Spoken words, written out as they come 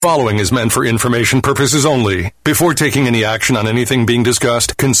Following is meant for information purposes only. Before taking any action on anything being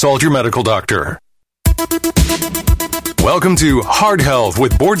discussed, consult your medical doctor. Welcome to Heart Health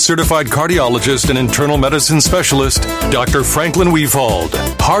with board-certified cardiologist and internal medicine specialist, Dr. Franklin Weefald.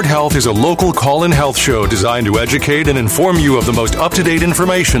 Heart Health is a local call-in health show designed to educate and inform you of the most up-to-date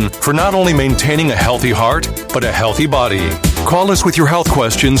information for not only maintaining a healthy heart, but a healthy body. Call us with your health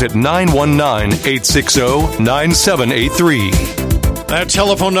questions at 919-860-9783. That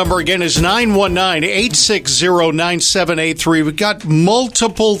telephone number again is 919-860-9783. We've got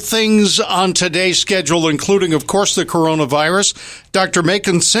multiple things on today's schedule, including, of course, the coronavirus. Dr.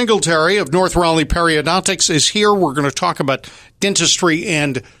 Macon Singletary of North Raleigh Periodontics is here. We're going to talk about dentistry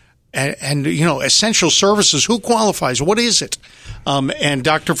and essential services. Who qualifies? What is it? And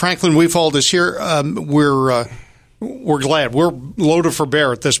Dr. Franklin Weefald is here. We're glad. We're loaded for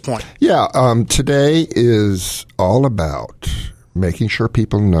bear at this point. Yeah. Today is all about making sure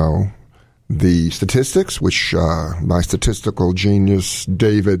people know the statistics, which my statistical genius,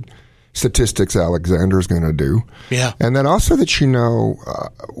 David Statistics Alexander, is going to do. Yeah. And then also that you know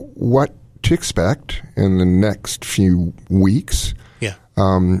what to expect in the next few weeks. Yeah.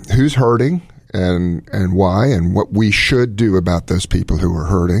 Who's hurting and why, and what we should do about those people who are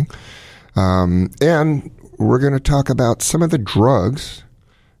hurting. And we're going to talk about some of the drugs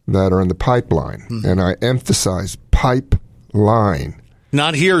that are in the pipeline. Mm-hmm. And I emphasize pipeline.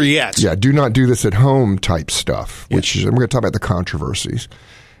 Not here yet. Yeah, do not do this at home type stuff, which is, I'm going to talk about the controversies.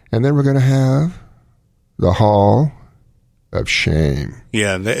 And then we're going to have the Hall of Shame.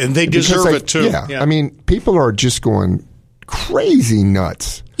 Yeah, and they deserve it too. Yeah, I mean, people are just going crazy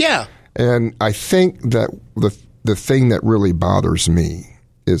nuts. Yeah. And I think that the thing that really bothers me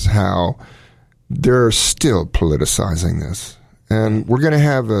is how they're still politicizing this. And we're going to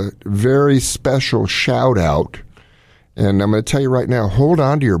have a very special shout out. And I'm going to tell you right now, hold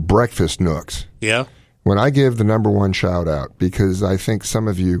on to your breakfast nooks. Yeah. When I give the number one shout out, because I think some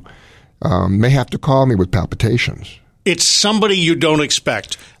of you may have to call me with palpitations. It's somebody you don't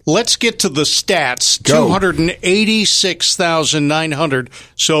expect. Let's get to the stats. Go. 286,900.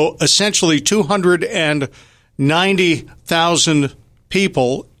 So essentially 290,000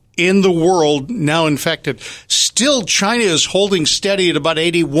 people in the world now infected. Still, China is holding steady at about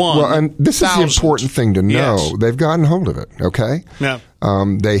 81. Well, and this is the important thing to know. Yes. They've gotten hold of it, okay? Yeah.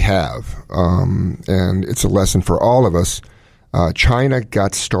 They have. And it's a lesson for all of us. China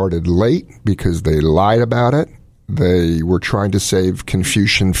got started late because they lied about it. They were trying to save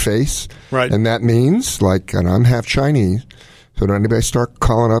Confucian face. Right. And that means, and I'm half Chinese, so don't anybody start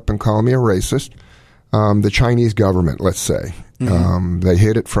calling up and calling me a racist. The Chinese government, let's say. Mm-hmm. They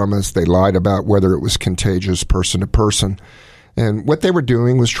hid it from us. They lied about whether it was contagious person to person. And what they were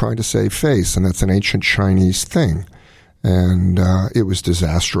doing was trying to save face, and that's an ancient Chinese thing. And it was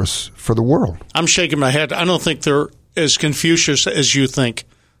disastrous for the world. I'm shaking my head. I don't think they're as Confucius as you think.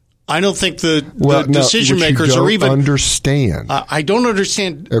 I don't think the decision makers are even understand. I don't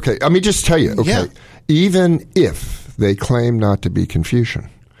understand. Okay, let me just tell you. Okay, yeah. Even if they claim not to be Confucian,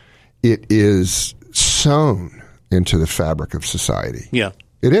 it is sewn into the fabric of society. Yeah,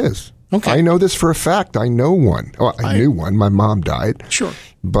 it is. Okay, I know this for a fact. I know one. Oh, I knew one. My mom died. Sure,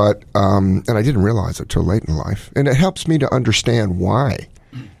 but and I didn't realize it till late in life, and it helps me to understand why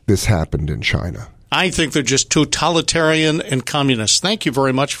this happened in China. I think they're just totalitarian and communist. Thank you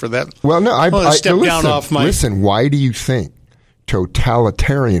very much for that. Well, no, listen, why do you think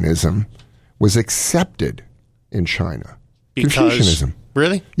totalitarianism was accepted in China? Because, Confucianism.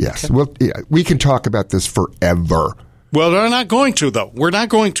 Really? Yes. Okay. Well, yeah, we can talk about this forever. Well, they're not going to, though. We're not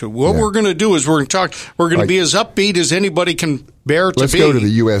going to. What we're going to do is we're going to be as upbeat as anybody can bear to Let's be. Let's go to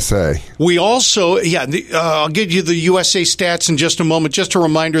the USA. We also, I'll give you the USA stats in just a moment. Just a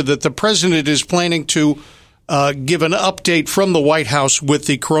reminder that the president is planning to give an update from the White House with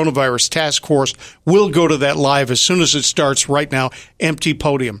the coronavirus task force. We'll go to that live as soon as it starts right now. Empty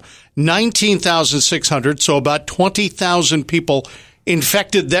podium. 19,600, so about 20,000 people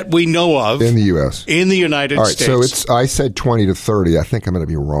infected that we know of. In the U.S. In the United States. All right, so I said 20 to 30. I think I'm going to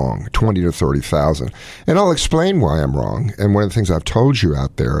be wrong. 20 to 30,000. And I'll explain why I'm wrong. And one of the things I've told you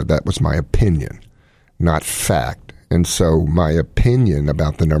out there, that was my opinion, not fact. And so my opinion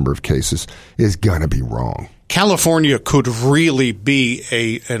about the number of cases is going to be wrong. California could really be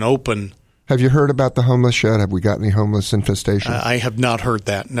an open... Have you heard about the homeless yet? Have we got any homeless infestation? I have not heard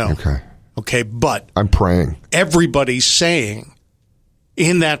that, no. Okay, but... I'm praying. Everybody's saying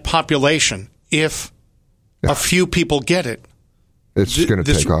in that population, if a few people get it... It's going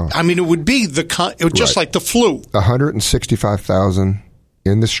to take off. I mean, it would be just like the flu. 165,000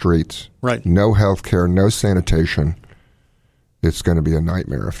 in the streets. Right. No health care, no sanitation. it's going to be a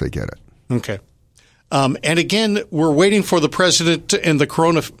nightmare if they get it. Okay. And again, we're waiting for the president and the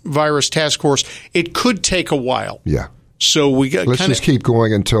coronavirus task force. It could take a while. Yeah. So let's just keep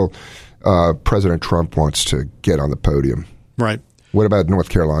going until President Trump wants to get on the podium. Right. What about North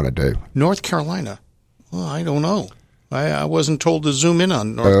Carolina, Dave? North Carolina? Well, I don't know. I wasn't told to zoom in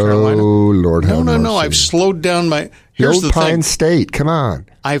on North Carolina. Oh, Lord have mercy. No. I've slowed down my. Here's Old Pine State. Come on.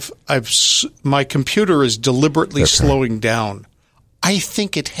 My computer is deliberately slowing down. I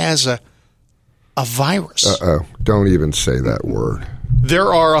think it has a virus. Uh-oh. Don't even say that word.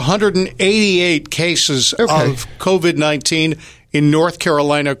 There are 188 cases of COVID-19 in North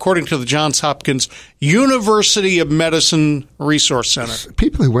Carolina, according to the Johns Hopkins University of Medicine Resource Center.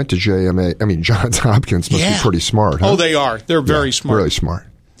 People who went to Johns Hopkins must be pretty smart, huh? Oh, they are. They're very smart. Really smart.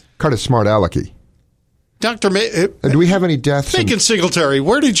 Kind of smart alecky. Dr. Do we have any deaths? Lincoln Singletary,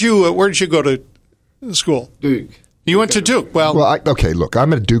 where did you go to school? Duke. You went to Duke. Well, look,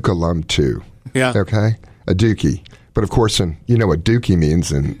 I'm a Duke alum too. Yeah. Okay? A Dookie. But of course, you know what Dookie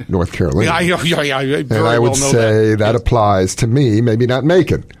means in North Carolina. And I would say that applies to me, maybe not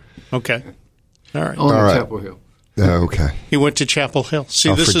Macon. Okay. All right. Only Chapel Hill. Okay. He went to Chapel Hill. See,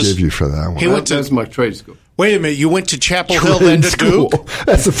 I'll forgive you for that one. That's my trade school. Wait a minute. You went to Chapel Hill then to Duke?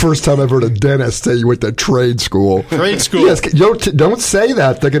 That's the first time I've heard a dentist say you went to trade school. Trade school. Yes, don't say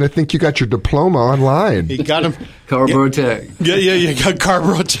that. They're going to think you got your diploma online. You got him. Carbro Tech. Yeah, you got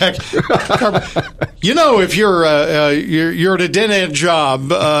Carbro Tech. If you're at a dead end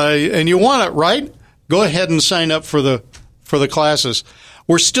job and you want it, right? Go ahead and sign up for the classes.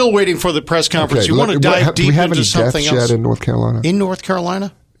 We're still waiting for the press conference. You want to dive deep into something else? Do we have any deaths yet in North Carolina? In North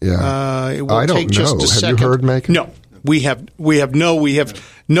Carolina? Yeah. It will I don't take just know. a second. Have you heard, Macon? No. We have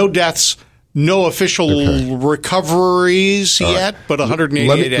no deaths, no official recoveries yet, but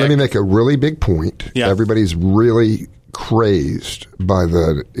 188. Let me make a really big point. Yeah. Everybody's really crazed by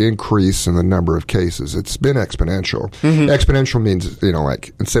the increase in the number of cases. It's been exponential. Mm-hmm. Exponential means,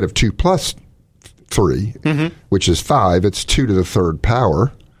 like instead of 2 plus 3, which is 5, it's 2 to the third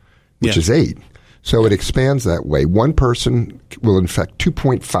power, which is 8. So it expands that way. One person will infect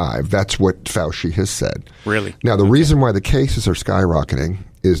 2.5. That's what Fauci has said. Really? Now, the reason why the cases are skyrocketing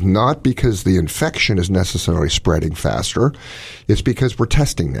is not because the infection is necessarily spreading faster. It's because we're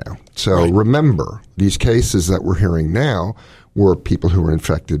testing now. So remember, these cases that we're hearing now were people who were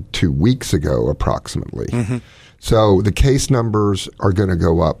infected 2 weeks ago, approximately. Mm-hmm. So the case numbers are going to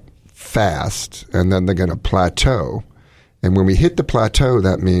go up fast, and then they're going to plateau. And when we hit the plateau,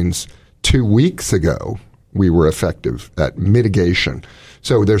 that means 2 weeks ago, we were effective at mitigation.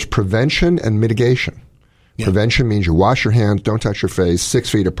 So there's prevention and mitigation. Yep. Prevention means you wash your hands, don't touch your face,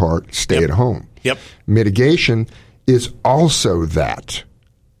 6 feet apart, stay at home. Yep. Mitigation is also that,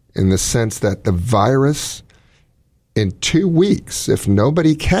 in the sense that the virus, in 2 weeks, if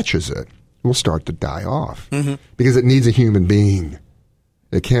nobody catches it, will start to die off because it needs a human being.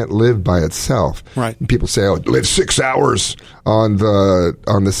 It can't live by itself. Right. And people say, it lives 6 hours on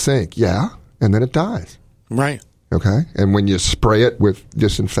the sink. Yeah, and then it dies. Right. Okay? And when you spray it with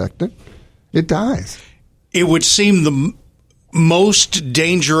disinfectant, it dies. It would seem the most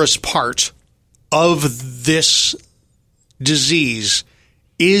dangerous part of this disease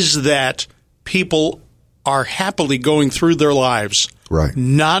is that people are happily going through their lives,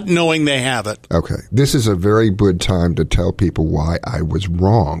 not knowing they have it. Okay. This is a very good time to tell people why I was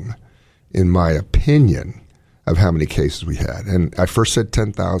wrong in my opinion of how many cases we had. And I first said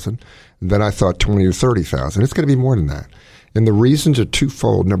 10,000, and then I thought 20 or 30,000. It's going to be more than that. And the reasons are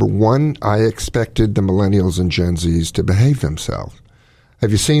twofold. Number one, I expected the millennials and Gen Zs to behave themselves.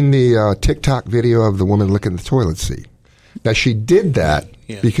 Have you seen the TikTok video of the woman licking the toilet seat? Now, she did that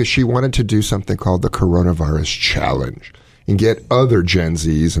because she wanted to do something called the Coronavirus Challenge and get other Gen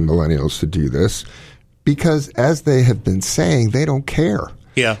Zs and millennials to do this because, as they have been saying, they don't care.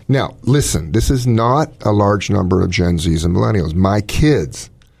 Yeah. Now, listen, this is not a large number of Gen Zs and millennials. My kids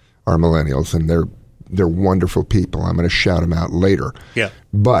are millennials, and they're wonderful people. I'm going to shout them out later. Yeah.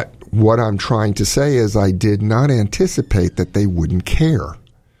 But what I'm trying to say is I did not anticipate that they wouldn't care.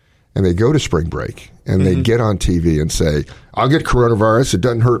 And they go to spring break, and they get on TV and say, I'll get coronavirus. It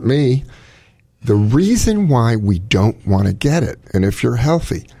doesn't hurt me. The reason why we don't want to get it, and if you're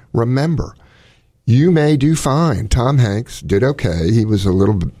healthy, remember, you may do fine. Tom Hanks did okay. He was a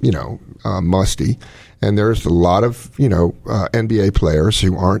little, musty. And there's a lot of, NBA players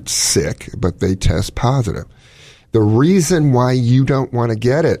who aren't sick, but they test positive. The reason why you don't want to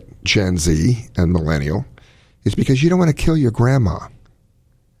get it, Gen Z and millennial, is because you don't want to kill your grandma.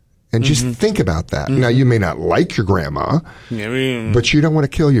 And just think about that. Now, you may not like your grandma, but you don't want to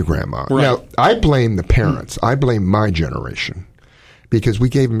kill your grandma. Right. Now, I blame the parents. I blame my generation. because we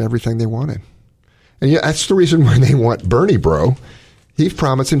gave them everything they wanted. And that's the reason why they want Bernie, bro. He's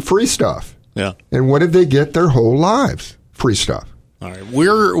promising free stuff. Yeah. And what did they get their whole lives? Free stuff. All right.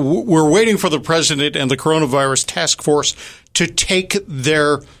 We're waiting for the president and the coronavirus task force to take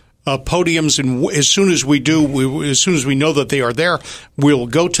their podiums, and as soon as we do, as soon as we know that they are there, we'll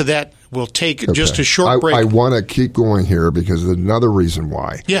go to that. We'll take just a short break. I want to keep going here because there's another reason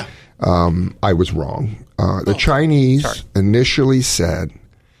why. Yeah. I was wrong. The Chinese initially said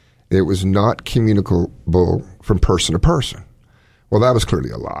it was not communicable from person to person. Well, that was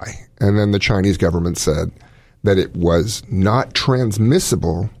clearly a lie. And then the Chinese government said that it was not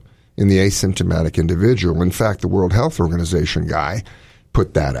transmissible in the asymptomatic individual. In fact, the World Health Organization guy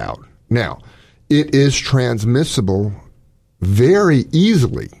put that out. Now, it is transmissible very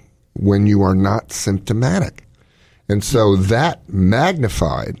easily when you are not symptomatic. And so that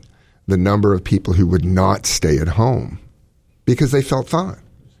magnified the number of people who would not stay at home because they felt fine.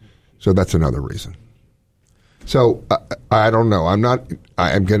 So that's another reason. So I don't know. I'm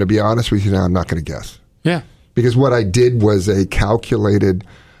going to be honest with you now. I'm not going to guess. Yeah. Because what I did was a calculated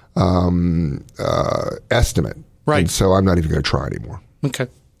estimate. Right. And so I'm not even going to try anymore. Okay.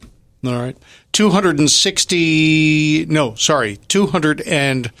 All right.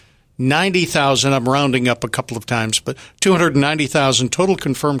 290,000. I'm rounding up a couple of times, but 290,000 total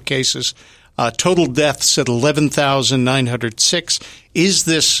confirmed cases. Total deaths at 11,906. Is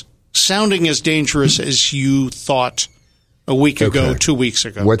this sounding as dangerous as you thought a week ago, 2 weeks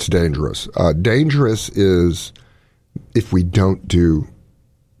ago? What's dangerous? Dangerous is if we don't do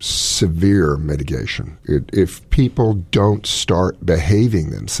severe mitigation. If people don't start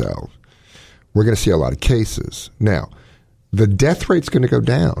behaving themselves, we're going to see a lot of cases. Now, the death rate's going to go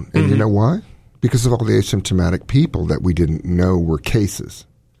down. And you know why? Because of all the asymptomatic people that we didn't know were cases.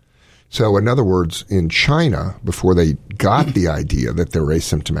 So, in other words, in China, before they got the idea that they're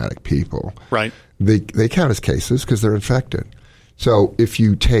asymptomatic people, right, they count as cases because they're infected. So if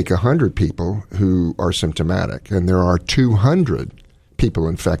you take 100 people who are symptomatic and there are 200 people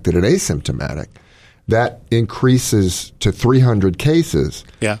infected and asymptomatic, that increases to 300 cases.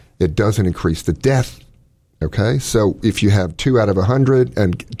 Yeah. It doesn't increase the death. Okay? So if you have 2 out of 100,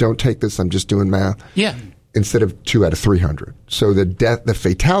 and don't take this, I'm just doing math. Yeah. Instead of 2 out of 300. So the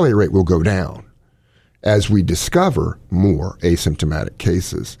fatality rate will go down as we discover more asymptomatic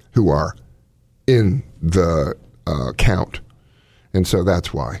cases who are in the count. And so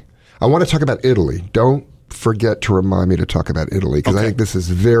that's why. I want to talk about Italy. Don't forget to remind me to talk about Italy because I think this is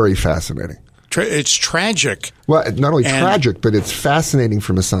very fascinating. It's tragic. Well, not only tragic, but it's fascinating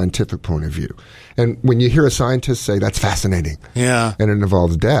from a scientific point of view. And when you hear a scientist say that's fascinating, and it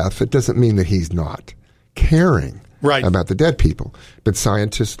involves death, it doesn't mean that he's not caring about the dead people. But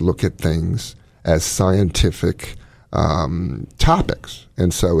scientists look at things as scientific topics.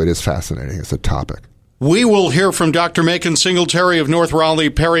 And so it is fascinating as a topic. We will hear from Dr. Macon Singletary of North Raleigh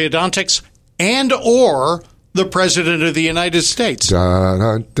Periodontics and or the President of the United States.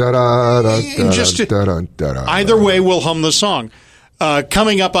 Either way, we'll hum the song.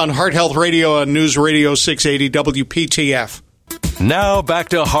 Coming up on Heart Health Radio on News Radio 680 WPTF. Now back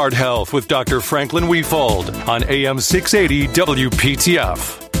to Heart Health with Dr. Franklin Weefold on AM 680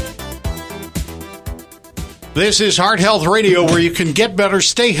 WPTF. This is Heart Health Radio, where you can get better,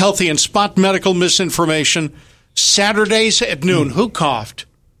 stay healthy, and spot medical misinformation. Saturdays at noon. Who coughed?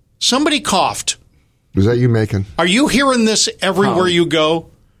 Somebody coughed. Was that you, Macon? Are you hearing this everywhere you go?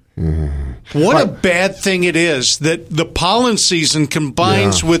 What a bad thing it is that the pollen season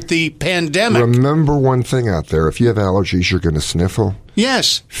combines with the pandemic. Remember one thing out there. If you have allergies, you're going to sniffle.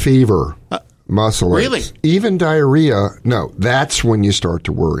 Yes. Fever. Muscle aches. Really? Even diarrhea. No, that's when you start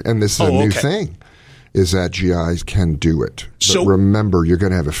to worry. And this is a new thing, is that GIs can do it. So, but remember, you're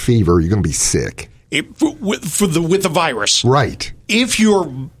going to have a fever. You're going to be sick. With the virus. Right. If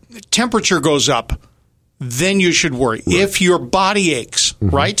your temperature goes up, then you should worry. Right. If your body aches,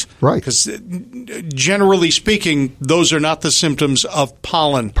 right? Right. Because generally speaking, those are not the symptoms of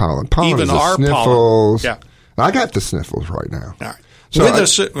pollen. Even is our sniffles. pollen. Yeah. I got the sniffles right now. All right. So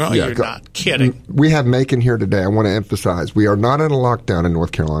you're not kidding. We have Macon here today. I want to emphasize, we are not in a lockdown in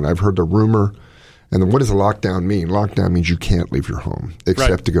North Carolina. I've heard the rumor. And then what does a lockdown mean? Lockdown means you can't leave your home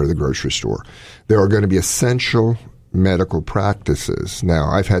except to go to the grocery store. There are going to be essential medical practices. Now,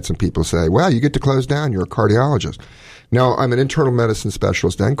 I've had some people say, well, you get to close down. You're a cardiologist. No, I'm an internal medicine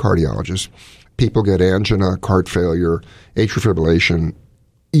specialist and cardiologist. People get angina, heart failure, atrial fibrillation,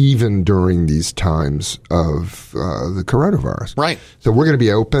 even during these times of the coronavirus. Right. So we're going to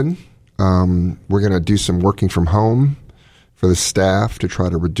be open. We're going to do some working from home for the staff to try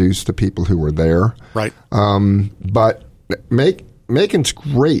to reduce the people who were there. Right. But Macon's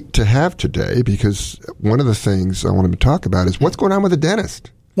great to have today because one of the things I wanted to talk about is what's going on with the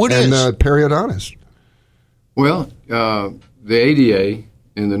dentist and the periodontist. Well, the ADA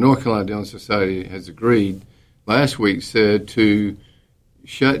and the North Carolina Dental Society has agreed last week, said to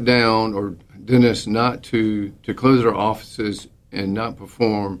shut down or dentists not to close their offices and not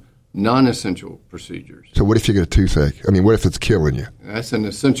perform non-essential procedures. So what if you get a toothache? I mean, what if it's killing you? That's an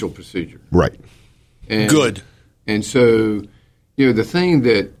essential procedure. Right. And, good. And so, the thing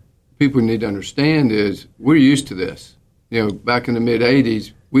that people need to understand is we're used to this. Back in the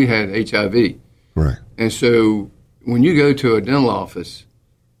mid-'80s, we had HIV. Right. And so when you go to a dental office,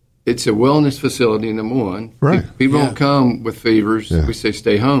 it's a wellness facility, number one. Right. People don't come with fevers. Yeah. We say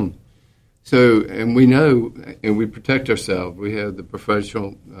stay home. So, and we know, and we protect ourselves. We have the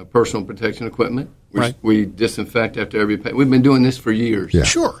professional personal protection equipment. We disinfect after every patient. We've been doing this for years. Yeah.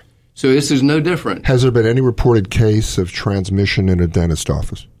 Sure. So this is no different. Has there been any reported case of transmission in a dentist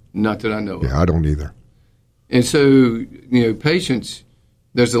office? Not that I know of. Yeah, I don't either. And so, patients,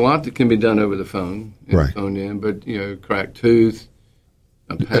 there's a lot that can be done over the phone and right. phone in, but, cracked tooth,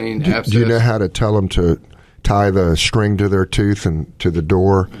 a pain, abscess. Do you know how to tell them to tie the string to their tooth and to the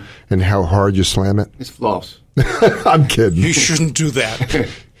door and how hard you slam it? It's floss. I'm kidding. You shouldn't do that.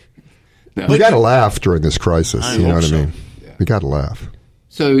 No. We got to laugh during this crisis. You know what I mean? Yeah. We got to laugh.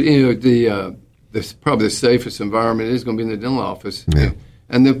 So, probably the safest environment is going to be in the dental office. Yeah.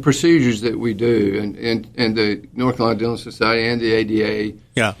 And the procedures that we do, and the North Carolina Dental Society and the ADA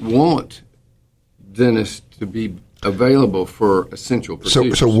want dentists to be available for essential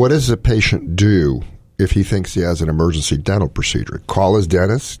procedures. So what does a patient do if he thinks he has an emergency dental procedure? Call his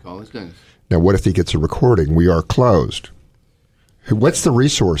dentist? Call his dentist. Now, what if he gets a recording? We are closed. What's the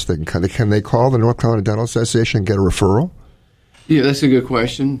resource thing? Can they call the North Carolina Dental Association and get a referral? Yeah, that's a good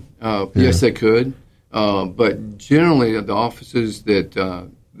question. Yes, they could. But generally, the offices that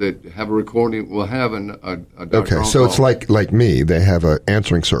have a recording will have a doctor okay, on so call. it's like me. They have an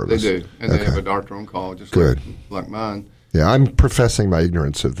answering service. They do, and they have a doctor on call, just like mine. Yeah, I'm professing my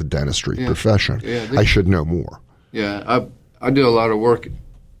ignorance of the dentistry profession. Yeah, I should know more. Yeah, I do a lot of work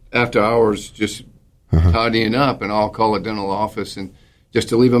after hours just tidying up, and I'll call a dental office and just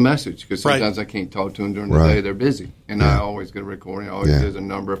to leave a message because sometimes I can't talk to them during the day. They're busy. And I always get a recording. I always get a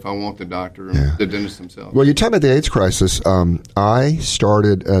number if I want the doctor or the dentist themselves. Well, you talk about the AIDS crisis. I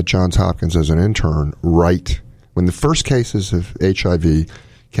started at Johns Hopkins as an intern right when the first cases of HIV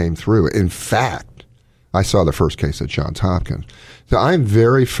came through. In fact, I saw the first case at Johns Hopkins. So I'm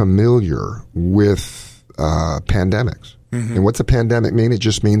very familiar with pandemics. Mm-hmm. And what's a pandemic mean? It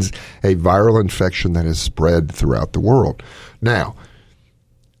just means a viral infection that has spread throughout the world. Now,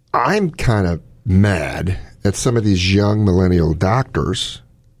 I'm kind of mad at some of these young millennial doctors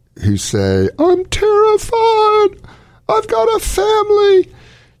who say, I'm terrified. I've got a family.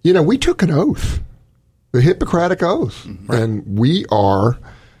 We took an oath, the Hippocratic Oath, and we are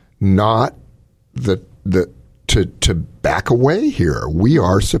not to back away here. We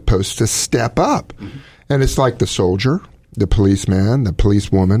are supposed to step up. Mm-hmm. And it's like the soldier, the policeman, the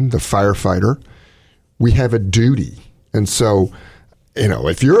policewoman, the firefighter. We have a duty. And so,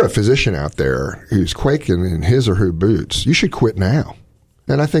 if you're a physician out there who's quaking in his or her boots, you should quit now.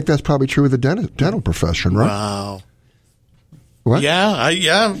 And I think that's probably true of the dental profession, right? Wow. What? Yeah.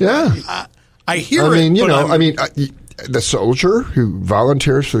 I hear it. The soldier who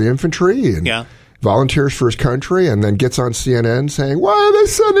volunteers for the infantry and volunteers for his country and then gets on CNN saying, why are they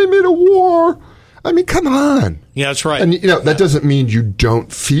sending me to war? I mean, come on. Yeah, that's right. And, that doesn't mean you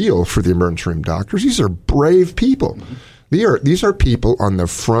don't feel for the emergency room doctors. These are brave people. Mm-hmm. These are people on the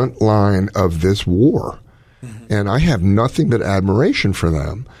front line of this war. Mm-hmm. And I have nothing but admiration for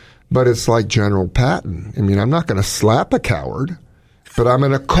them. But it's like General Patton. I mean, I'm not going to slap a coward, but I'm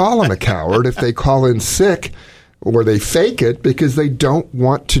going to call him a coward if they call in sick or they fake it because they don't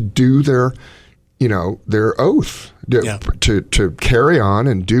want to do their oath to carry on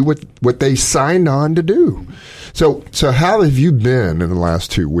and do what they signed on to do. So how have you been in the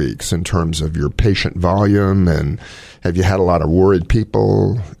last 2 weeks in terms of your patient volume, and have you had a lot of worried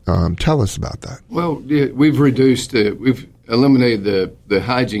people? Tell us about that. Well, we've eliminated the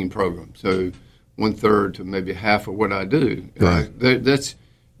hygiene program, so 1/3 to maybe half of what I do. Right. That's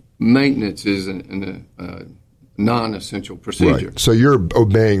maintenance is a non-essential procedure. Right. So you're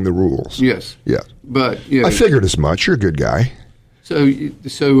obeying the rules. Yes. Yeah. But I figured as much. You're a good guy.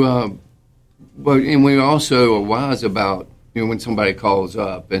 But we also are wise about when somebody calls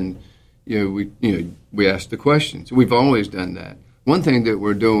up and we ask the questions. We've always done that. One thing that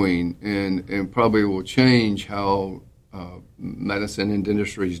we're doing and probably will change how medicine and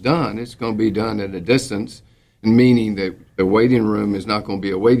dentistry is done. It's going to be done at a distance, meaning that the waiting room is not going to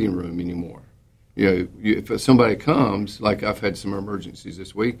be a waiting room anymore. If somebody comes, like I've had some emergencies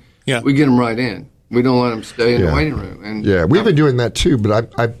this week, we get them right in. We don't let them stay in the waiting room. And we've been doing that too,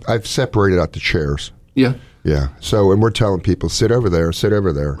 but I've separated out the chairs. Yeah. Yeah. So, and we're telling people, sit over there.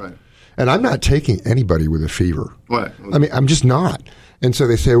 Right. And I'm not taking anybody with a fever. Right. I mean, I'm just not. And so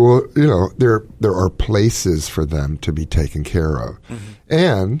they say, well, there are places for them to be taken care of. Mm-hmm.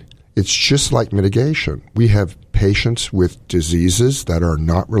 And it's just like mitigation. We have patients with diseases that are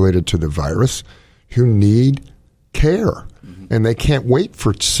not related to the virus who need care. And they can't wait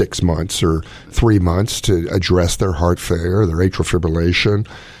for 6 months or 3 months to address their heart failure, their atrial fibrillation,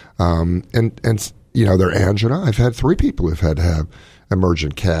 and their angina. I've had 3 people who've had to have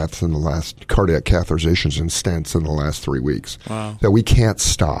emergent caths in the last cardiac catheterizations and stents in the last 3 weeks. Wow. That we can't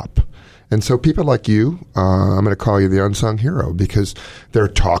stop. And so people like you, I'm going to call you the unsung hero because they're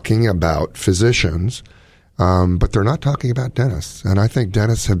talking about physicians, but they're not talking about dentists. And I think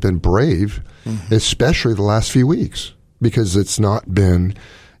dentists have been brave, especially the last few weeks. Because it's not been,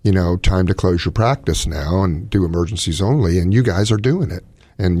 time to close your practice now and do emergencies only, and you guys are doing it,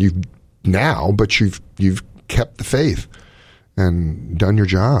 and you've kept the faith and done your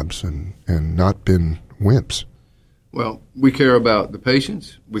jobs and not been wimps. Well, we care about the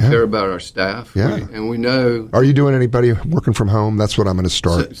patients. We care about our staff. Yeah. And we know. Are you doing anybody working from home? That's what I'm going to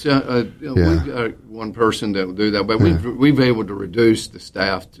start. We've got one person that will do that, but we've able to reduce the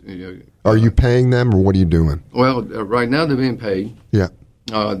staff. Are you paying them, or what are you doing? Well, right now they're being paid. Yeah.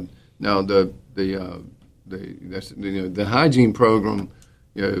 Now the hygiene program,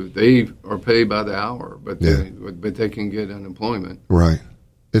 they are paid by the hour, but they can get unemployment. Right.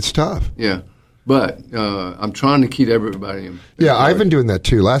 It's tough. Yeah. But I'm trying to keep everybody in. Yeah, I've been doing that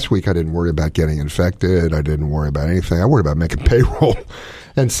too. Last week I didn't worry about getting infected. I didn't worry about anything. I worried about making payroll.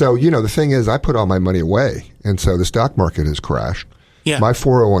 And so, the thing is, I put all my money away. And so the stock market has crashed. Yeah. My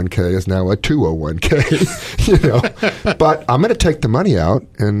 401k is now a 201k, But I'm going to take the money out.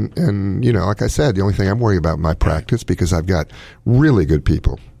 And like I said, the only thing I'm worried about in my practice, because I've got really good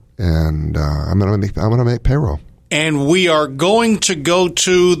people. And I'm going to make payroll. And we are going to go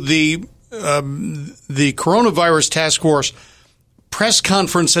to the Coronavirus Task Force press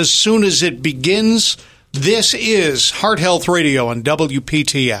conference as soon as it begins. This is Heart Health Radio on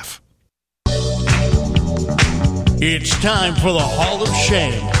WPTF. It's time for the Hall of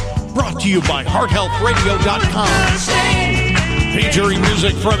Shame, brought to you by HeartHealthRadio.com. Featuring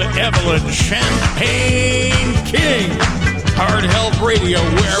music for the Evelyn Champagne King. Heart Health Radio,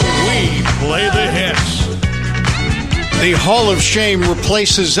 where we play the hits. The Hall of Shame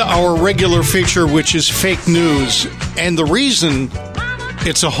replaces our regular feature, which is fake news. And the reason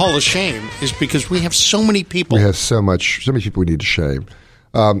it's a Hall of Shame is because we have so many people. We have so many people we need to shame.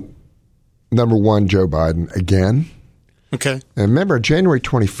 Number one, Joe Biden again. Okay. And remember, January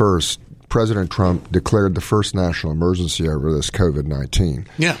 21st, President Trump declared the first national emergency over this COVID-19.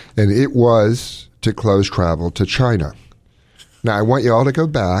 Yeah. And it was to close travel to China. Now, I want you all to go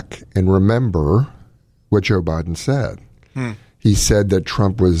back and remember what Joe Biden said. He said that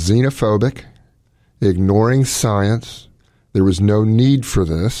Trump was xenophobic, ignoring science. There was no need for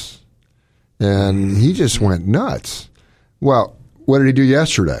this. And he just went nuts. Well, what did he do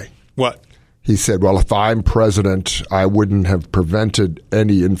yesterday? What? He said, well, if I'm president, I wouldn't have prevented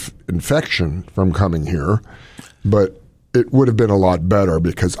any infection from coming here, but it would have been a lot better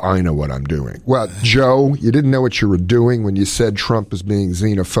because I know what I'm doing. Well, Joe, you didn't know what you were doing when you said Trump was being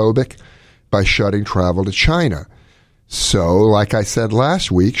xenophobic by shutting travel to China. So, like I said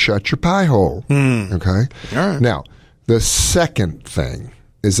last week, shut your pie hole. Okay? All right. Now, the second thing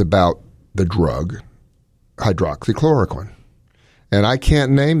is about the drug, hydroxychloroquine. And I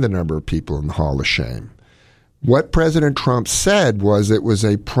can't name the number of people in the Hall of Shame. What President Trump said was it was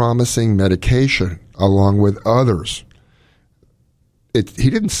a promising medication along with others. He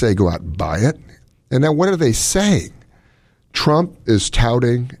didn't say go out and buy it. And now what are they saying? Trump is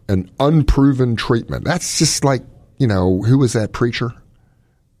touting an unproven treatment. That's just like, who was that preacher?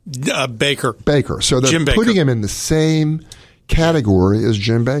 Baker. So they're putting him in the same category as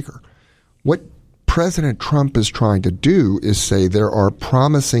Jim Baker. What President Trump is trying to do is say there are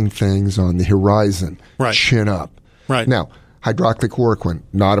promising things on the horizon. Right. Chin up. Right. Now, hydroxychloroquine,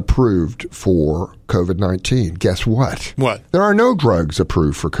 not approved for COVID-19. Guess what? What? There are no drugs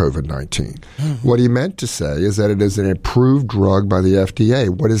approved for COVID-19. Mm-hmm. What he meant to say is that it is an approved drug by the FDA.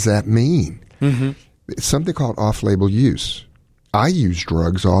 What does that mean? Mm-hmm. It's something called off-label use. I use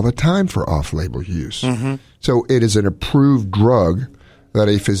drugs all the time for off-label use. Mm-hmm. So it is an approved drug that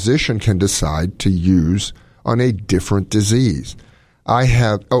a physician can decide to use on a different disease.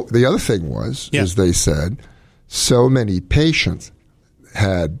 The other thing is they said so many patients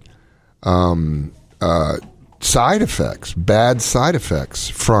had side effects, bad side effects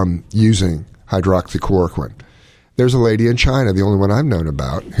from using hydroxychloroquine. There's a lady in China, the only one I've known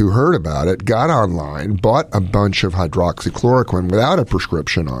about, who heard about it, got online, bought a bunch of hydroxychloroquine without a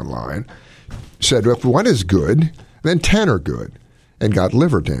prescription online, said, if one is good, then 10 are good, and got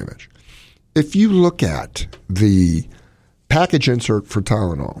liver damage. If you look at the package insert for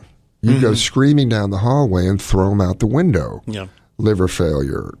Tylenol, you go screaming down the hallway and throw them out the window. Yeah. Liver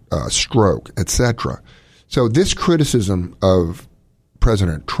failure, stroke, etc. So this criticism of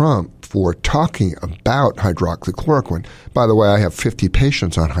President Trump for talking about hydroxychloroquine, by the way, I have 50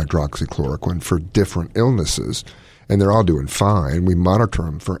 patients on hydroxychloroquine for different illnesses, and they're all doing fine. We monitor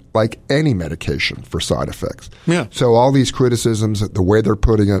them for, like any medication, for side effects. Yeah. So all these criticisms, the way they're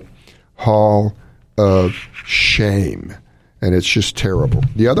putting it, hall of shame. And it's just terrible.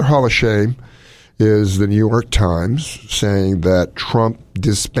 The other hall of shame is the New York Times saying that Trump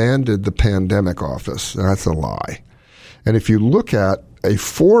disbanded the pandemic office. That's a lie. And if you look at a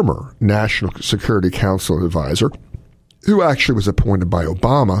former National Security Council advisor who actually was appointed by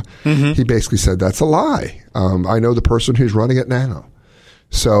Obama, he basically said that's a lie. I know the person who's running it now.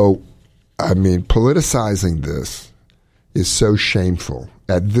 So, I mean, politicizing this is so shameful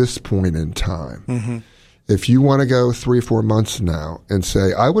at this point in time. If you want to go 3 or 4 months now and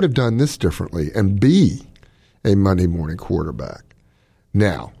say, I would have done this differently and be a Monday morning quarterback.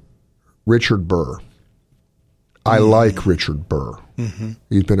 Now, Richard Burr. I like Richard Burr.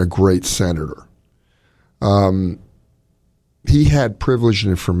 He's been a great senator. He had privileged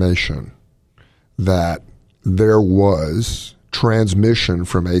information that there was transmission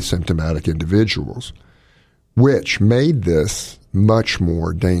from asymptomatic individuals, which made this much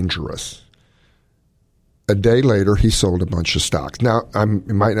more dangerous. A day later, he sold a bunch of stocks. Now, it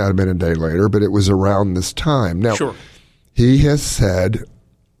might not have been a day later, but it was around this time. Now, he has said,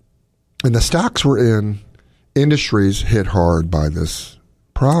 and the stocks were in industries hit hard by this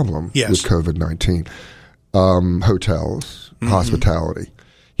problem with COVID-19, hotels, hospitality.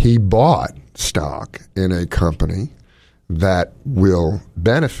 He bought stock in a company that will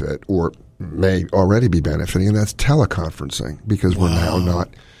benefit or may already be benefiting, and that's teleconferencing, because we're now not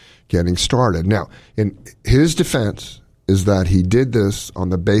getting started. Now, in his defense is that he did this on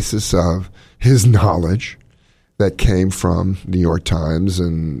the basis of his knowledge that came from New York Times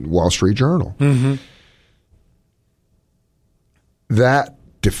and Wall Street Journal. That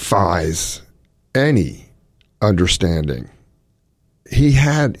defies any understanding. He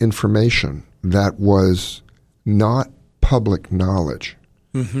had information that was not public knowledge.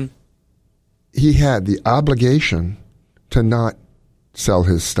 He had the obligation to not sell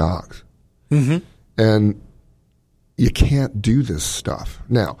his stocks. And you can't do this stuff.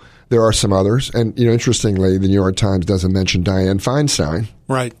 Now, there are some others, and interestingly, the New York Times doesn't mention Dianne Feinstein,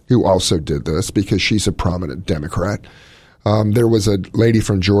 who also did this because she's a prominent Democrat. There was a lady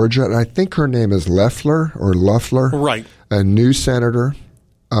from Georgia, and I think her name is Loeffler, a new senator.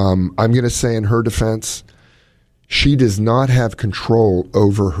 I'm going to say in her defense, she does not have control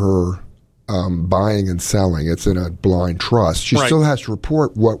over her buying and selling. It's in a blind trust. She still has to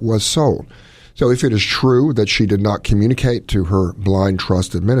report what was sold. So if it is true that she did not communicate to her blind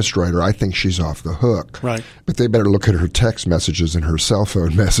trust administrator, I think she's off the hook. But they better look at her text messages and her cell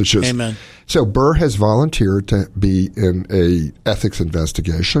phone messages. Amen. So Burr has volunteered to be in a ethics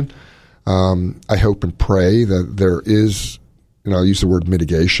investigation. I hope and pray that there is, I'll use the word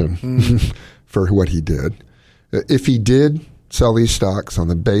mitigation for what he did. If he did sell these stocks on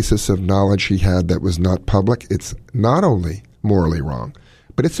the basis of knowledge he had that was not public, it's not only morally wrong,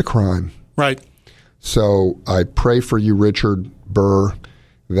 but it's a crime. So I pray for you, Richard Burr,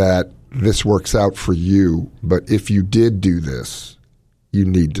 that this works out for you. But if you did do this, you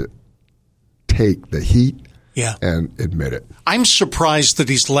need to take the heat and admit it. I'm surprised that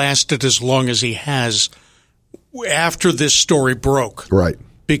he's lasted as long as he has after this story broke.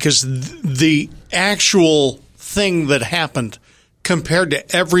 Because the actual thing that happened compared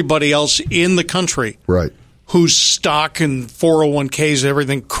to everybody else in the country whose stock and 401ks,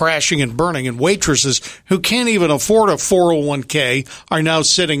 everything crashing and burning, and waitresses who can't even afford a 401k are now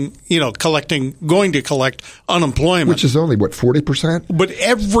sitting, going to collect unemployment. Which is only, 40%? But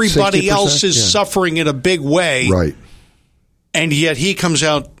everybody else is suffering in a big way. And yet he comes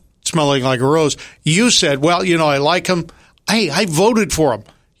out smelling like a rose. You said, well, I like him. I voted for him.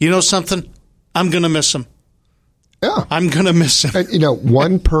 You know something? I'm going to miss him. I'm going to miss him. And,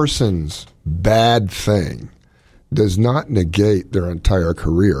 one person's bad thing does not negate their entire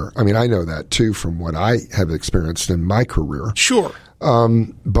career. I mean, I know that too from what I have experienced in my career. Sure.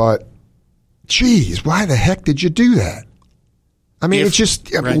 But geez, why the heck did you do that? I mean, it's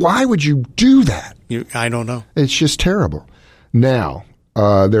just, right. Why would you do that? I don't know. It's just terrible. Now,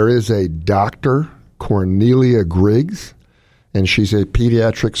 there is a Dr. Cornelia Griggs, and she's a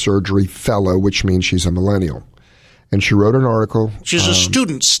pediatric surgery fellow, which means she's a millennial. And she wrote an article. She's a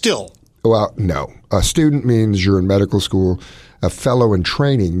student still. Well, no. A student means you're in medical school. A fellow in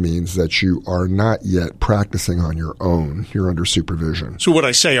training means that you are not yet practicing on your own. You're under supervision. So would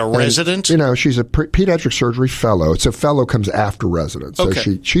I say a resident? She's a pediatric surgery fellow. So fellow comes after resident. So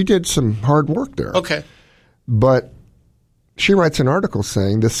she did some hard work there. Okay. But she writes an article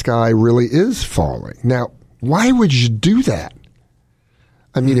saying the sky really is falling. Now, why would you do that?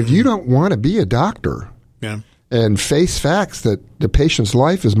 I mean, if you don't want to be a doctor and face facts that the patient's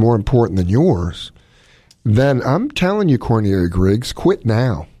life is more important than yours, then I'm telling you, Cornelia Griggs, quit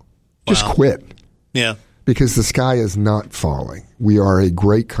now. Just quit. Yeah. Because the sky is not falling. We are a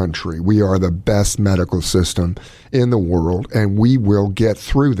great country. We are the best medical system in the world, and we will get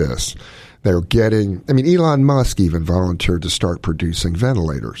through this. They're getting, Elon Musk even volunteered to start producing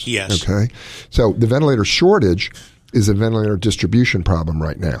ventilators. Yes. Okay. So the ventilator shortage is a ventilator distribution problem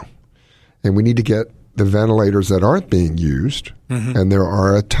right now. And we need to get the ventilators that aren't being used, and there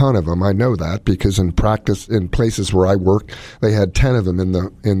are a ton of them. I know that because in practice, in places where I work, they had 10 of them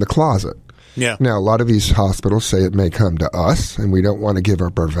in the closet. Yeah. Now, a lot of these hospitals say it may come to us, and we don't want to give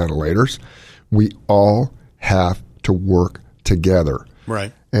up our ventilators. We all have to work together.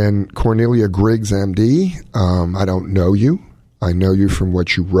 Right. And Cornelia Griggs, MD, I don't know you. I know you from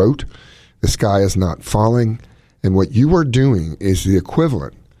what you wrote. The sky is not falling. And what you are doing is the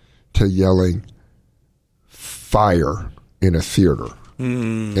equivalent to yelling fire in a theater.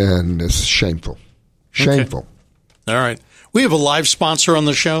 And it's shameful. Shameful. Okay. All right. We have a live sponsor on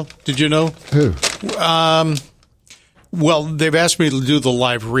the show. Did you know? Who? Well, they've asked me to do the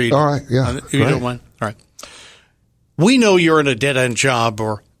live read. All right. Yeah. If you don't mind. All right. We know you're in a dead-end job,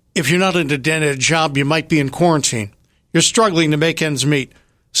 or if you're not in a dead-end job, you might be in quarantine. You're struggling to make ends meet.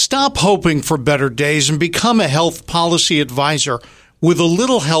 Stop hoping for better days and become a health policy advisor with a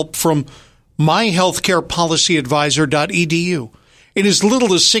little help from myhealthcarepolicyadvisor.edu. In as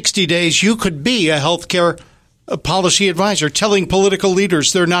little as 60 days, you could be a healthcare policy advisor, telling political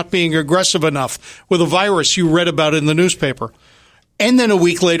leaders they're not being aggressive enough with a virus you read about in the newspaper. And then a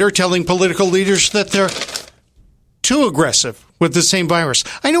week later, telling political leaders that they're too aggressive with the same virus.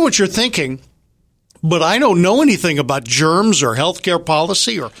 I know what you're thinking, but I don't know anything about germs or healthcare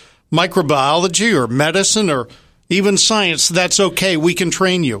policy or microbiology or medicine or even science. That's okay. We can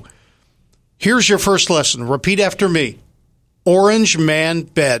train you. Here's your first lesson. Repeat after me. Orange man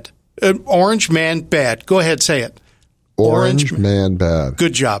bad. Orange man bad. Go ahead, say it. Orange man bad.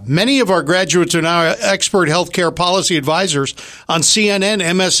 Good job. Many of our graduates are now expert healthcare policy advisors on CNN,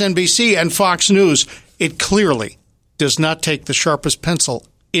 MSNBC, and Fox News. It clearly does not take the sharpest pencil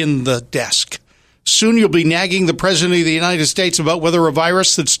in the desk. Soon you'll be nagging the President of the United States about whether a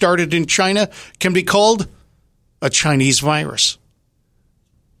virus that started in China can be called a Chinese virus.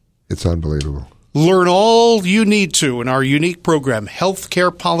 It's unbelievable. Learn all you need to in our unique program,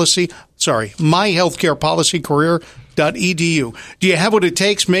 myhealthcarepolicycareer.edu. Do you have what it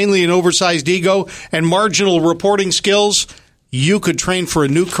takes, mainly an oversized ego and marginal reporting skills? You could train for a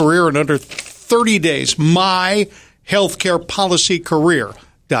new career in under 30 days.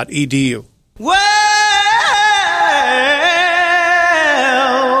 myhealthcarepolicycareer.edu. Well,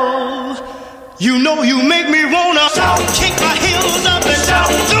 you know you make me wanna kick my heels up and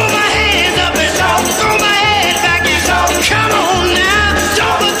throw my hands up and throw my head back and come on now,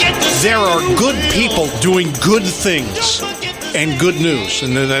 don't forget to There are good people doing good things and good news,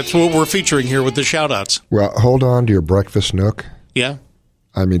 and that's what we're featuring here with the shout-outs. Well, hold on to your breakfast nook. Yeah?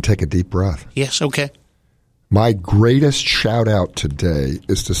 Take a deep breath. Yes, okay. My greatest shout-out today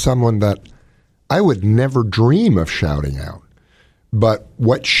is to someone that I would never dream of shouting out. But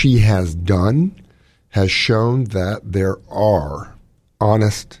what she has done has shown that there are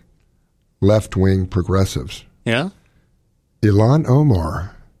honest left-wing progressives. Yeah? Ilhan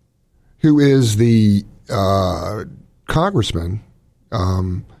Omar, who is the congressman,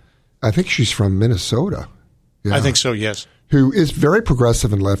 I think she's from Minnesota. Yeah. I think so, yes. Who is very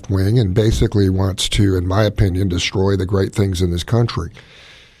progressive and left-wing and basically wants to, in my opinion, destroy the great things in this country.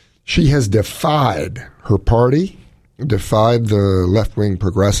 She has defied her party, defied the left-wing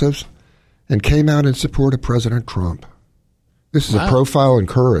progressives, and came out in support of President Trump. This is a profile in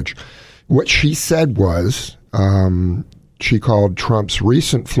courage. What she said was, she called Trump's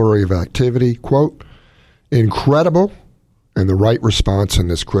recent flurry of activity, quote, incredible and the right response in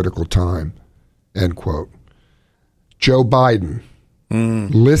this critical time, end quote. Joe Biden,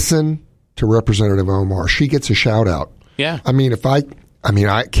 listen to Representative Omar. She gets a shout out. Yeah. I mean,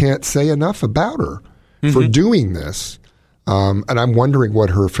 I can't say enough about her for doing this. And I'm wondering what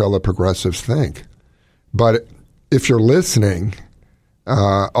her fellow progressives think. But if you're listening,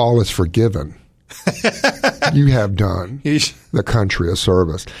 all is forgiven. You have done the country a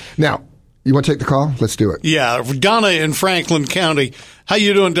service. Now, you want to take the call? Let's do it. Yeah, Donna in Franklin County. How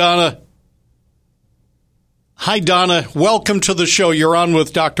you doing, Donna? Hi, Donna. Welcome to the show. You're on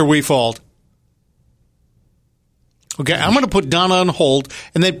with Dr. Weefald. Okay, I'm going to put Donna on hold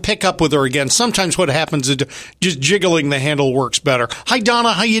and then pick up with her again. Sometimes what happens is just jiggling the handle works better. Hi,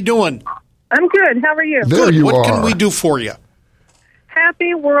 Donna. How you doing? I'm good. How are you? There Good. you What are. can we do for you?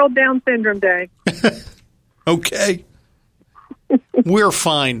 Happy World Down Syndrome Day. Okay. We're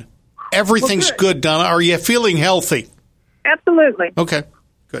fine. Everything's Well, good, Donna. Are you feeling healthy? Absolutely. Okay,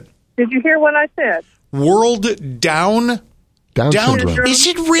 good. Did you hear what I said? World Down Syndrome. Is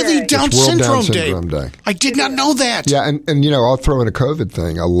it really Day. Down It's World Syndrome Down Day? Syndrome Day. I did not know that. Yeah, and I'll throw in a COVID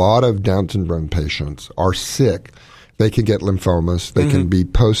thing. A lot of Down syndrome patients are sick. They can get lymphomas. They can be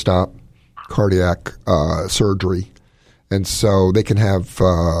post-op cardiac surgery. And so they can have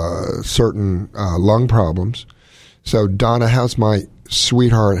certain lung problems. So, Donna, how's my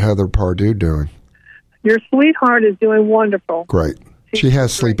sweetheart Heather Pardue doing? Your sweetheart is doing wonderful. Great. She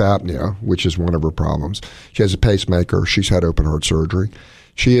has sleep apnea, which is one of her problems. She has a pacemaker. She's had open heart surgery.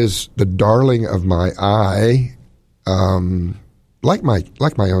 She is the darling of my eye, like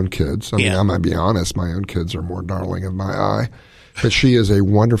my own kids. I mean, I might be honest, my own kids are more darling of my eye. But she is a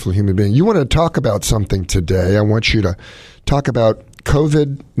wonderful human being. You want to talk about something today. I want you to talk about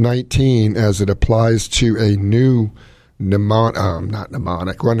COVID-19 as it applies to a new not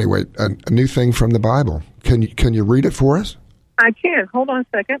mnemonic. Well, anyway, a new thing from the Bible. Can you read it for us? I can. Hold on a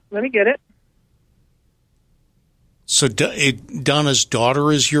second. Let me get it. So Donna's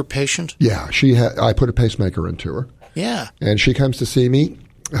daughter is your patient? Yeah, I put a pacemaker into her. Yeah. And she comes to see me,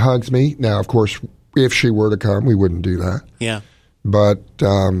 hugs me. Now, of course, if she were to come, we wouldn't do that. Yeah. But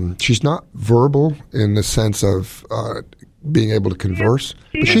she's not verbal in the sense of being able to converse.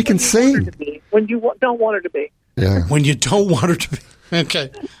 But she can sing. When you don't want her to be. Yeah. When you don't want her to be.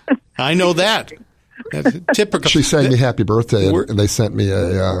 Okay. I know that. That's typical. She sang me happy birthday, and they sent me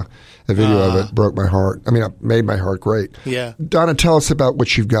a video of it. Broke my heart. I mean, it made my heart great. Yeah. Donna, tell us about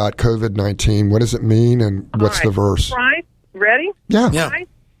what you've got, COVID-19. What does it mean, and what's the verse? Right. Ready? Yeah. Christ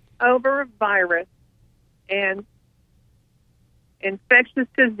over virus and infectious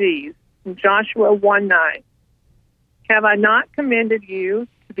disease. Joshua 1:9. Have I not commended you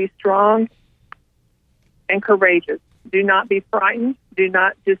to be strong and courageous? Do not be frightened. Do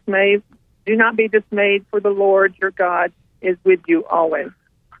not be dismayed, for the Lord your God is with you always.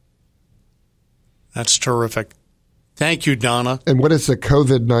 That's terrific. Thank you, Donna. And what is the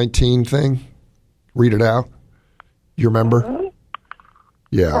COVID-19 thing? Read it out. You remember?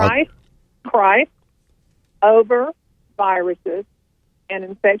 Yeah. Christ over viruses and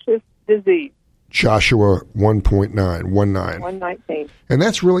infectious disease. Joshua 1.9, 19. 1:19. And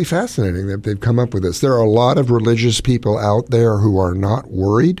that's really fascinating that they've come up with this. There are a lot of religious people out there who are not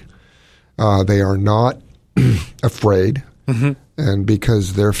worried. They are not afraid. Mm-hmm. And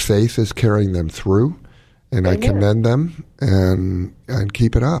because their faith is carrying them through. And I commend them and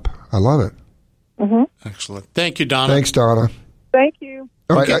keep it up. I love it. Mm-hmm. Excellent. Thank you, Donna. Thanks, Donna. Thank you.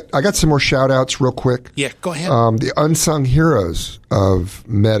 All right, I got some more shout-outs real quick. Yeah, go ahead. The unsung heroes of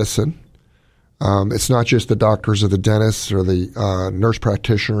medicine. It's not just the doctors or the dentists or the nurse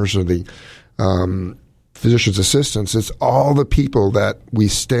practitioners or the physician's assistants. It's all the people that we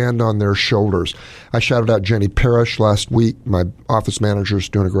stand on their shoulders. I shouted out Jenny Parrish last week. My office manager is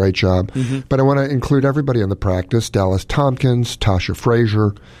doing a great job. Mm-hmm. But I want to include everybody in the practice. Dallas Tompkins, Tasha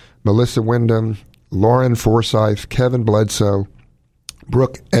Frazier, Melissa Wyndham, Lauren Forsyth, Kevin Bledsoe,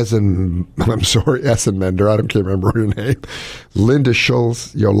 Brooke Essenmender, I can't remember her name, Linda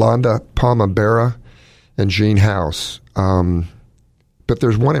Schultz, Yolanda Palmabera, and Jean House. But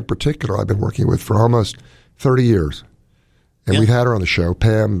there's one in particular I've been working with for almost 30 years. And we've had her on the show,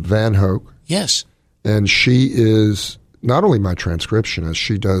 Pam Van Hoek. Yes. And she is not only my transcriptionist,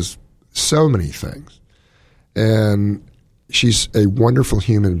 she does so many things. And she's a wonderful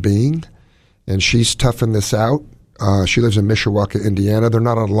human being, and she's toughing this out. She lives in Mishawaka, Indiana. They're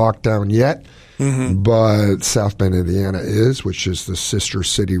not on lockdown yet, but South Bend, Indiana is, which is the sister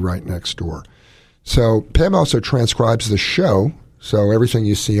city right next door. So Pam also transcribes the show, so everything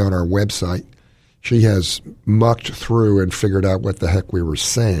you see on our website, she has mucked through and figured out what the heck we were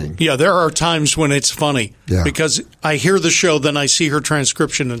saying. Yeah, there are times when it's funny because I hear the show, then I see her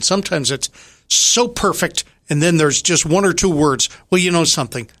transcription, and sometimes it's so perfect And then there's just one or two words. Well, you know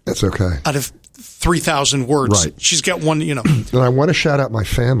something. That's okay. Out of 3,000 words, Right. she's got one, And I want to shout out my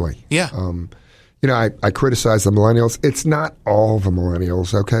family. Yeah. I criticize the millennials. It's not all the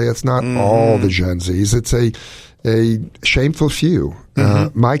millennials, okay? It's not all the Gen Zs. It's a shameful few.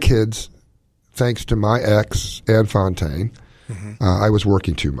 My kids, thanks to my ex, Ann Fontaine, I was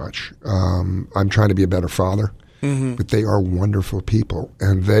working too much. I'm trying to be a better father, but they are wonderful people,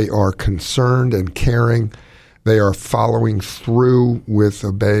 and they are concerned and caring. They are following through with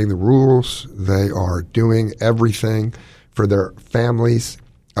obeying the rules. They are doing everything for their families.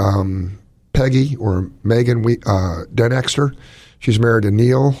 Peggy, or Megan Denexter, she's married to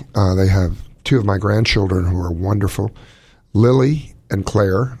Neil. They have two of my grandchildren who are wonderful, Lily and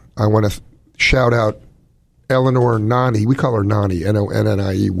Claire. I want to shout out Eleanor Nani. We call her Nani,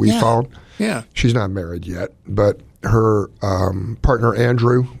 Nonnie, Weefald. Yeah. She's not married yet, but her partner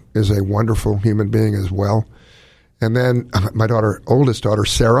Andrew is a wonderful human being as well. And then my oldest daughter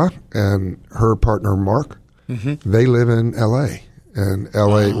Sarah, and her partner Mark, they live in L.A.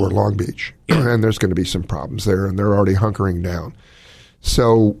 Or Long Beach, and there's going to be some problems there, and they're already hunkering down.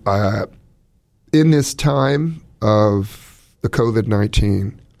 So in this time of the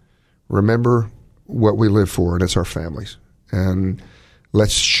COVID-19, remember what we live for, and it's our families. And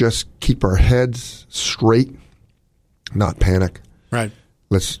let's just keep our heads straight, not panic. Right.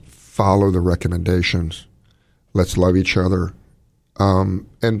 Let's follow the recommendations. Let's love each other. And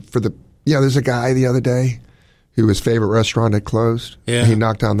there's a guy the other day who his favorite restaurant had closed. Yeah. He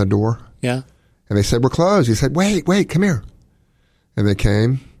knocked on the door. Yeah. And they said, "We're closed." He said, wait, come here. And they came,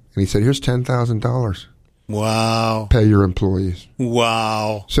 and he said, "Here's $10,000. Wow. Pay your employees."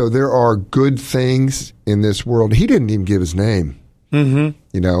 Wow. So there are good things in this world. He didn't even give his name. He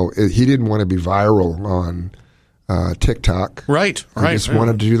didn't want to be viral on TikTok. Right. He just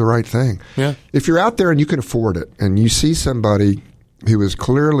wanted to do the right thing. Yeah. If you're out there and you can afford it, and you see somebody who is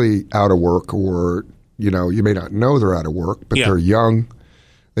clearly out of work, or you may not know they're out of work, but they're young,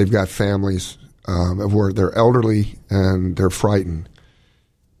 they've got families, where they're elderly and they're frightened,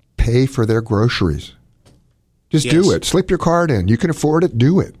 pay for their groceries. Just do it. Slip your card in. You can afford it.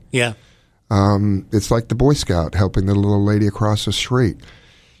 Do it. Yeah. It's like the Boy Scout helping the little lady across the street.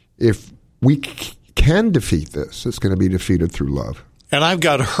 If we can defeat this, it's going to be defeated through love. And I've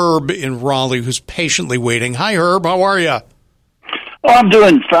got Herb in Raleigh who's patiently waiting. Hi, Herb. How are you? Oh, I'm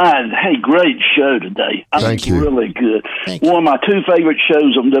doing fine. Hey, great show today. Thank you. Really good. Thank you. One of my two favorite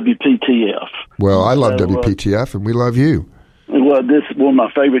shows on WPTF. Well, I love WPTF, and we love you. Well, this is one of my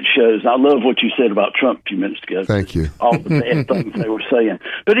favorite shows. I love what you said about Trump a few minutes ago. Thank you. All the bad things they were saying.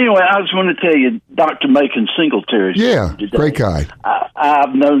 But anyway, I just want to tell you, Dr. Macon Singletary. Yeah, today. great guy.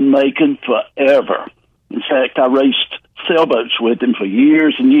 I've known Macon forever. In fact, I raced sailboats with him for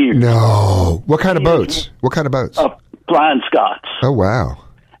years and years. No. What kind of boats? What kind of boats? Flying Scots. Oh, wow.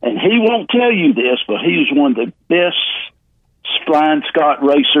 And he won't tell you this, but he was one of the best Flying Scot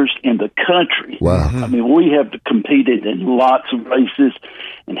racers in the country. Wow. I mean, we have competed in lots of races,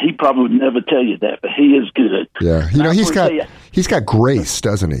 and he probably would never tell you that, but he is good. Yeah. He's got grace,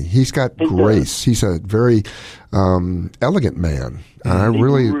 doesn't he? He's got grace. He's a very elegant man. I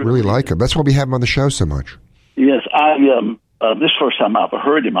really like him. That's why we have him on the show so much. Yes, this is the first time I've ever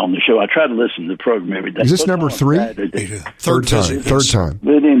heard him on the show. I try to listen to the program every day. Is this number 3? Third time.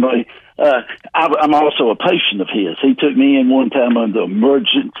 But anyway, I'm also a patient of his. He took me in one time under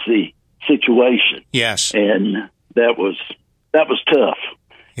emergency situation. Yes. And that was tough.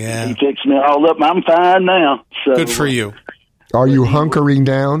 Yeah. He fixed me all up. I'm fine now. So, good for you. Are you hunkering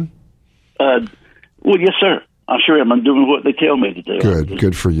down? Well, yes, sir. I sure am. I'm doing what they tell me to do.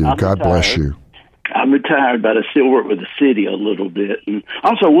 Good for you. God bless you. I'm retired, but I still work with the city a little bit. And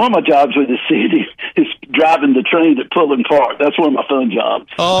also, one of my jobs with the city is driving the train at Pullen Park. That's one of my fun jobs.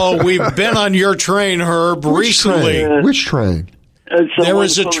 Oh, we've been on your train, Herb, recently. Which train? There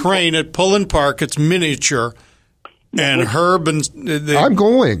is a train at Pullen Park. It's miniature. And Herb and I'm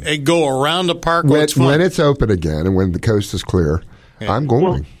going. They go around the park when it's open again and when the coast is clear. Yeah. I'm going.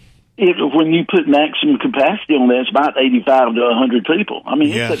 Well, when you put maximum capacity on there, it's about 85 to 100 people. I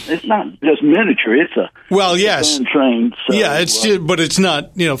mean, it's not just miniature. It's a train. So, but it's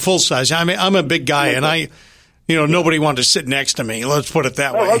not full size. I mean, I'm a big guy, and nobody wanted to sit next to me. Let's put it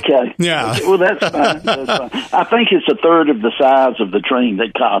that way. Okay. Yeah. Okay. Well, that's fine. I think it's a third of the size of the train they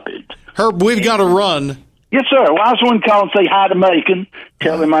copied. Herb, we've got to run. Yes, sir. Well, I just want to call and say hi to Macon.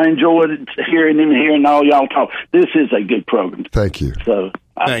 Tell him I enjoyed hearing him here and all y'all talk. This is a good program. Thank you. So,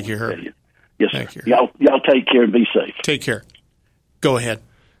 thank you, Herb. Yes, thank sir. you. Y'all take care and be safe. Take care. Go ahead.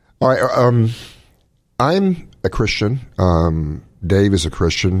 All right. I'm a Christian. Dave is a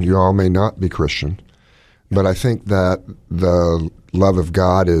Christian. You all may not be Christian. But I think that the love of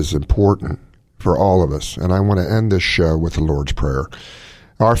God is important for all of us. And I want to end this show with the Lord's Prayer.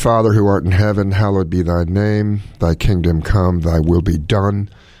 Our Father who art in heaven, hallowed be thy name. Thy kingdom come, thy will be done,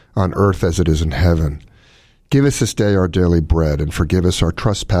 on earth as it is in heaven. Give us this day our daily bread, and forgive us our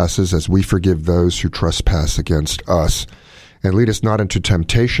trespasses as we forgive those who trespass against us. And lead us not into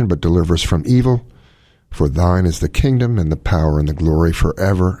temptation, but deliver us from evil. For thine is the kingdom and the power and the glory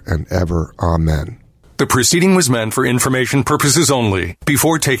forever and ever. Amen. The proceeding was meant for information purposes only.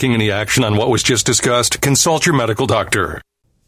 Before taking any action on what was just discussed, consult your medical doctor.